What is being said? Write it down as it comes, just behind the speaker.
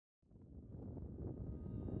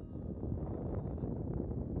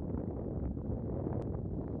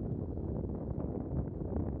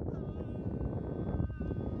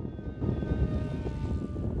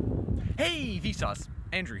VSauce,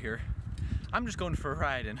 Andrew here. I'm just going for a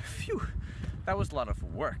ride and phew, that was a lot of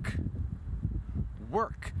work.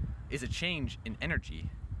 Work is a change in energy.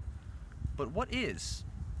 But what is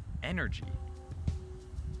energy?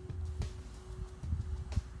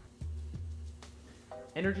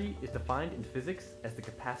 Energy is defined in physics as the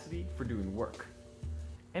capacity for doing work.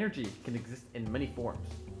 Energy can exist in many forms,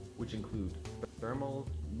 which include thermal,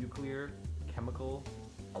 nuclear, chemical,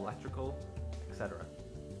 electrical, etc.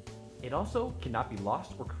 It also cannot be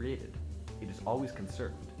lost or created. It is always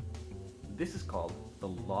conserved. This is called the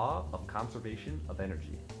law of conservation of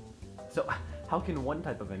energy. So, how can one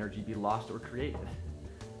type of energy be lost or created?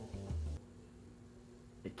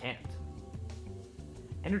 It can't.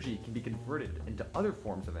 Energy can be converted into other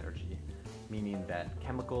forms of energy, meaning that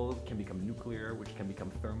chemicals can become nuclear, which can become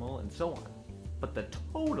thermal, and so on. But the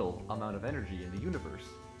total amount of energy in the universe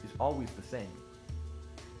is always the same.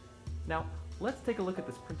 Now, let's take a look at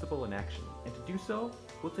this principle in action, and to do so,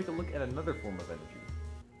 we'll take a look at another form of energy,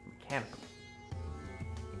 mechanical.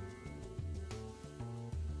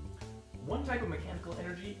 One type of mechanical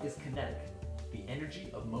energy is kinetic, the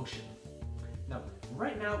energy of motion. Now,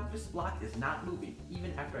 right now, this block is not moving,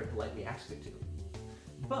 even after I politely asked it to.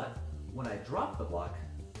 But when I drop the block,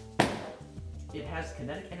 it has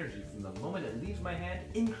kinetic energy from the moment it leaves my hand,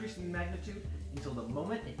 increasing in magnitude, until the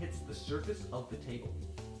moment it hits the surface of the table.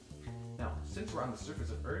 Now, since we're on the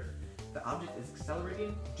surface of Earth, the object is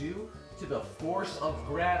accelerating due to the force of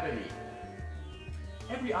gravity.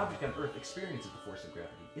 Every object on Earth experiences the force of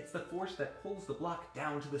gravity. It's the force that pulls the block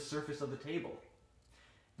down to the surface of the table.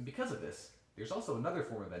 And because of this, there's also another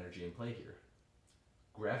form of energy in play here.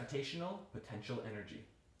 Gravitational potential energy.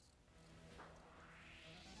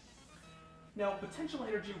 Now, potential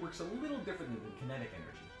energy works a little differently than kinetic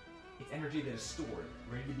energy. It's energy that is stored,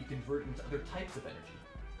 ready to be converted into other types of energy.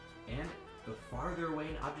 And the farther away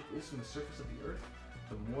an object is from the surface of the Earth,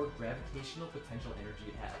 the more gravitational potential energy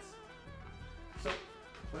it has. So,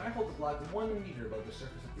 when I hold the block 1 meter above the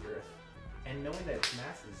surface of the Earth, and knowing that its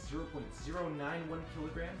mass is 0.091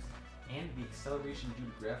 kilograms, and the acceleration due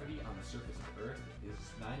to gravity on the surface of the Earth is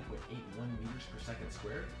 9.81 meters per second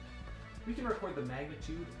squared, we can record the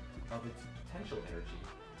magnitude of its potential energy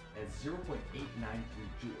as 0.893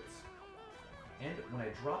 joules. And when I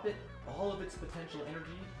drop it, all of its potential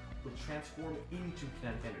energy will transform into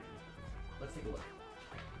kinetic energy. Let's take a look.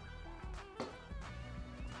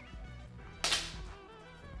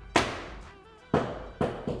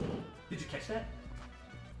 Did you catch that?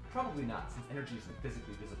 Probably not, since energy isn't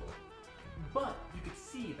physically visible. But you could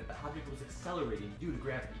see that the object was accelerating due to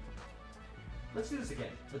gravity. Let's do this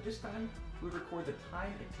again, but this time we'll record the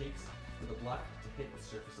time it takes for the block to hit the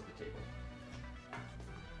surface of the table.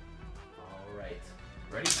 Alright,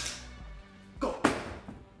 ready? Go!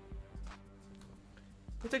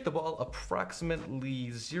 It'll take the ball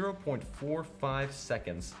approximately 0.45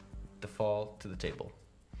 seconds to fall to the table.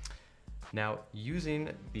 Now,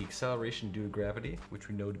 using the acceleration due to gravity, which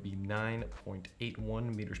we know to be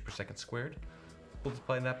 9.81 meters per second squared,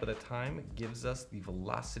 multiplying that by the time gives us the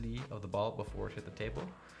velocity of the ball before it hit the table.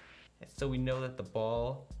 And so we know that the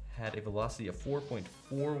ball had a velocity of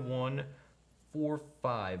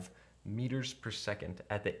 4.4145 meters per second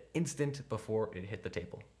at the instant before it hit the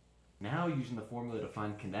table. Now, using the formula to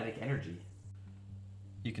find kinetic energy,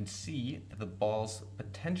 you can see that the ball's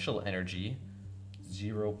potential energy,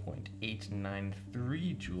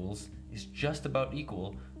 0.893 joules, is just about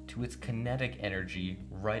equal to its kinetic energy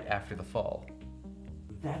right after the fall.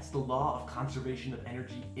 That's the law of conservation of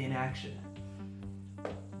energy in action.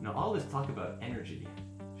 Now, all this talk about energy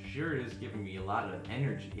sure is giving me a lot of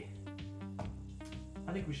energy.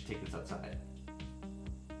 I think we should take this outside.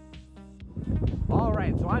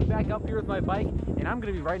 Alright, so I'm back up here with my bike and I'm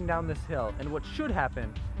going to be riding down this hill. And what should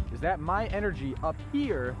happen is that my energy up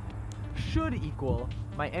here should equal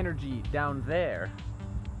my energy down there.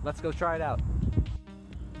 Let's go try it out.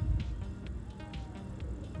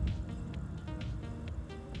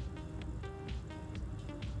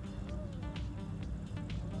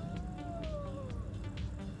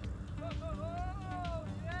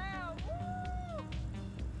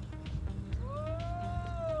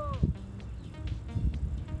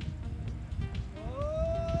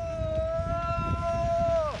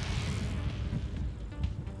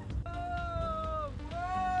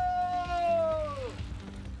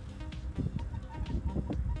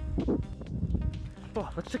 Oh,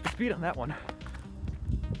 let's check the speed on that one.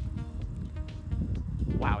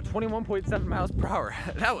 Wow, 21.7 miles per hour.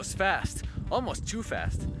 That was fast. Almost too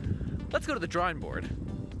fast. Let's go to the drawing board.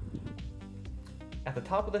 At the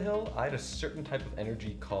top of the hill, I had a certain type of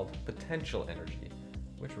energy called potential energy,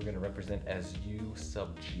 which we're going to represent as U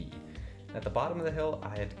sub G. At the bottom of the hill,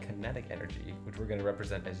 I had kinetic energy, which we're going to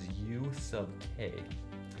represent as U sub k.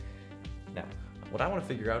 Now, what I want to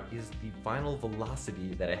figure out is the final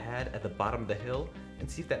velocity that I had at the bottom of the hill and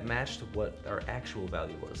see if that matched what our actual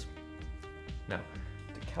value was. Now,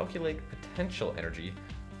 to calculate potential energy,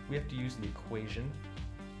 we have to use the equation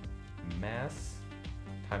mass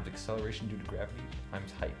times acceleration due to gravity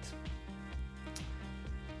times height.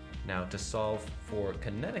 Now, to solve for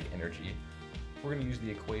kinetic energy, we're going to use the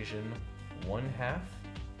equation 1/2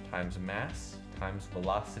 times mass times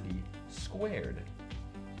velocity squared.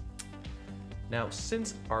 Now,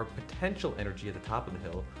 since our potential energy at the top of the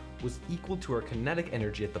hill was equal to our kinetic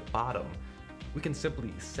energy at the bottom, we can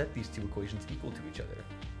simply set these two equations equal to each other.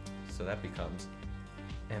 So that becomes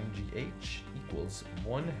mgh equals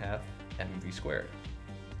 1/2 mv squared.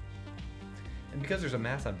 And because there's a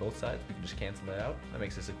mass on both sides, we can just cancel that out. That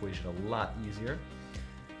makes this equation a lot easier.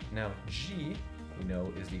 Now, g, we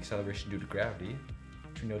know, is the acceleration due to gravity,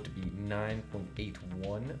 which we know to be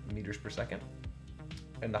 9.81 meters per second.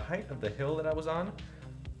 And the height of the hill that I was on,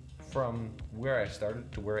 from where I started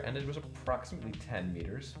to where it ended, was approximately 10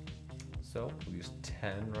 meters. So we'll use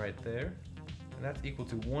 10 right there. And that's equal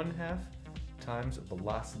to 1/2 times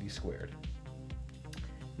velocity squared.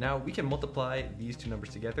 Now we can multiply these two numbers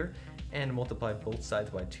together and multiply both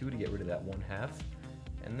sides by 2 to get rid of that 1/2.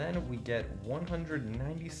 And then we get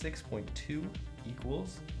 196.2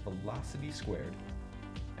 equals velocity squared.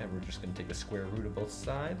 And we're just going to take the square root of both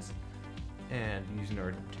sides, and using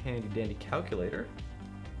our handy dandy calculator,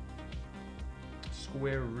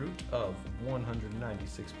 square root of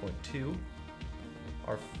 196.2,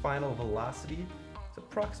 our final velocity is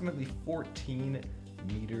approximately 14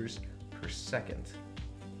 meters per second.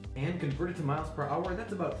 And converted to miles per hour,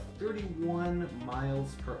 that's about 31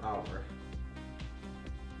 miles per hour.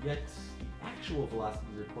 Yet the actual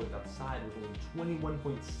velocity recorded outside was only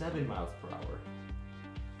 21.7 miles per hour.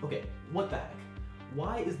 Okay, what the heck?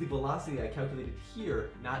 Why is the velocity I calculated here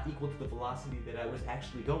not equal to the velocity that I was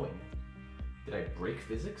actually going? Did I break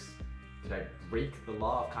physics? Did I break the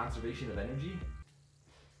law of conservation of energy?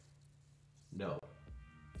 No,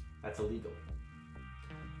 that's illegal.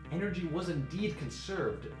 Energy was indeed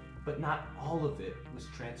conserved, but not all of it was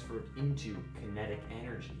transferred into kinetic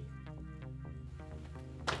energy.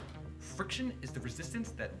 Friction is the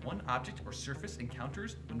resistance that one object or surface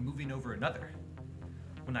encounters when moving over another.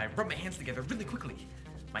 When I rub my hands together really quickly,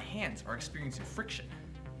 my hands are experiencing friction.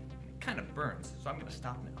 It kind of burns, so I'm going to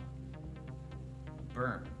stop now.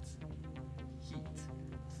 Burns, heat,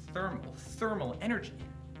 thermal energy.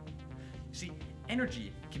 You see,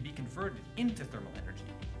 energy can be converted into thermal energy.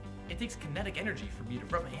 It takes kinetic energy for me to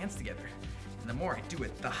rub my hands together, and the more I do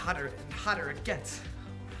it, the hotter and hotter it gets.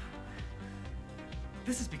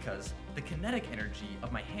 This is because the kinetic energy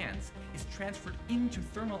of my hands is transferred into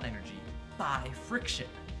thermal energy by friction.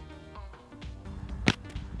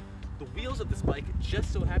 The wheels of this bike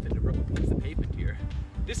just so happen to rub against the pavement here.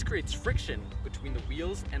 This creates friction between the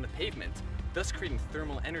wheels and the pavement, thus creating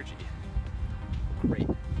thermal energy. Great,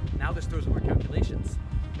 now this throws off our calculations.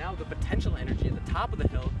 Now the potential energy at the top of the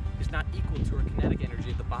hill is not equal to our kinetic energy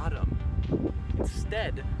at the bottom.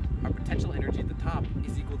 Instead, our potential energy at the top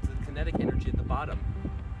is equal to the kinetic energy at the bottom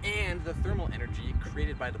and the thermal energy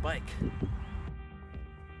created by the bike.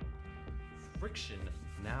 Friction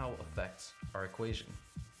now affects our equation.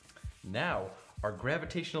 Now, our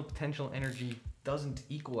gravitational potential energy doesn't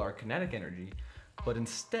equal our kinetic energy, but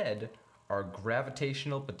instead, our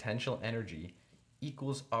gravitational potential energy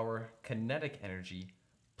equals our kinetic energy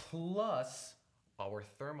plus our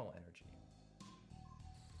thermal energy.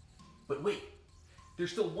 But wait,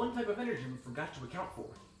 there's still one type of energy we forgot to account for: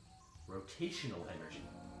 rotational energy.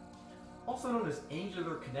 Also known as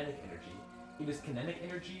angular kinetic energy, it is kinetic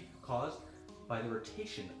energy caused by the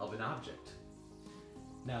rotation of an object.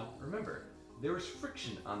 Now, remember, there was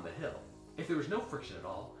friction on the hill. If there was no friction at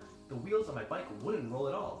all, the wheels on my bike wouldn't roll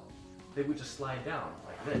at all. They would just slide down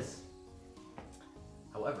like this.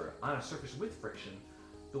 However, on a surface with friction,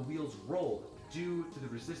 the wheels roll due to the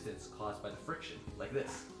resistance caused by the friction, like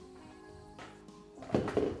this.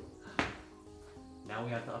 Now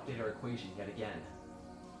we have to update our equation yet again.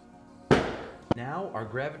 Now our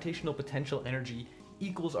gravitational potential energy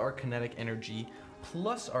equals our kinetic energy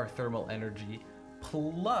plus our thermal energy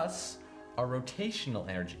plus our rotational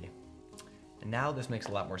energy. And now this makes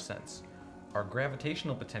a lot more sense. Our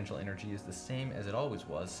gravitational potential energy is the same as it always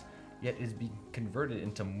was, yet is being converted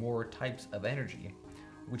into more types of energy,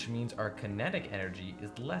 which means our kinetic energy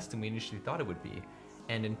is less than we initially thought it would be,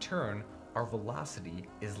 and in turn, our velocity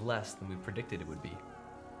is less than we predicted it would be.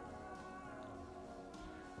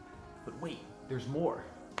 But wait, there's more.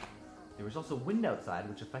 There was also wind outside,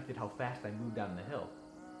 which affected how fast I moved down the hill.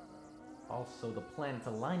 Also, the planet's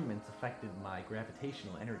alignments affected my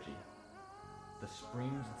gravitational energy. The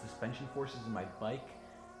springs and suspension forces in my bike,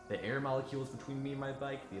 the air molecules between me and my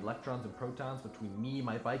bike, the electrons and protons between me,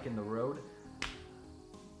 my bike, and the road.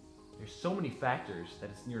 There's so many factors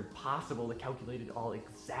that it's near impossible to calculate it all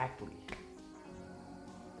exactly.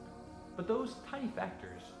 But those tiny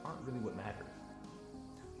factors aren't really what matters.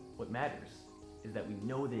 What matters is that we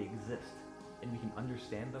know they exist and we can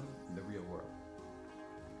understand them in the real world.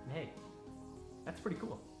 And hey, that's pretty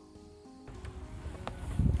cool.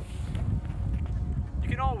 You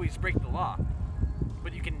can always break the law,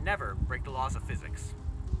 but you can never break the laws of physics.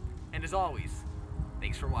 And as always,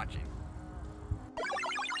 thanks for watching.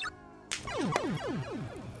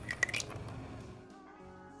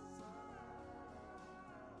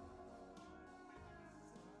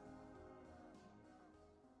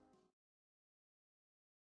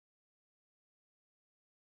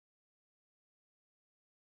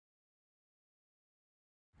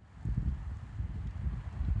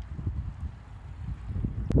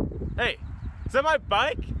 Hey, is that my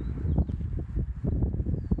bike?